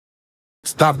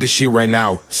Stop this shit right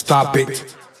now. Stop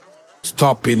it.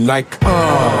 Stop it like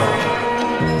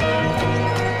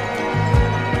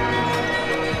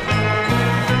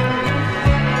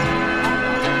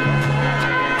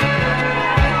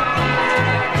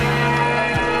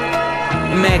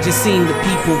Imagine seeing the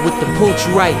people with the approach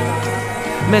right.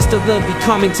 Messed of love be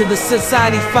coming to the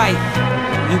society fight.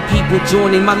 You people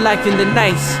joining my life in the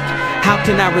nights. How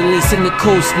can I release in the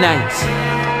coast nights?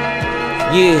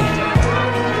 Yeah.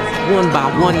 One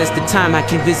by one, that's the time I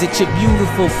can visit your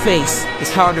beautiful face.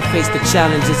 It's hard to face the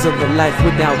challenges of a life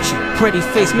without you. Pretty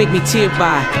face make me tear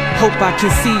by. Hope I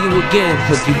can see you again,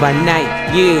 hug you by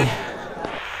night, yeah.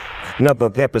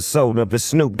 Another episode of the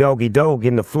Snoop Doggy Dogg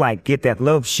in the flight. Get that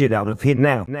love shit out of here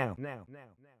now.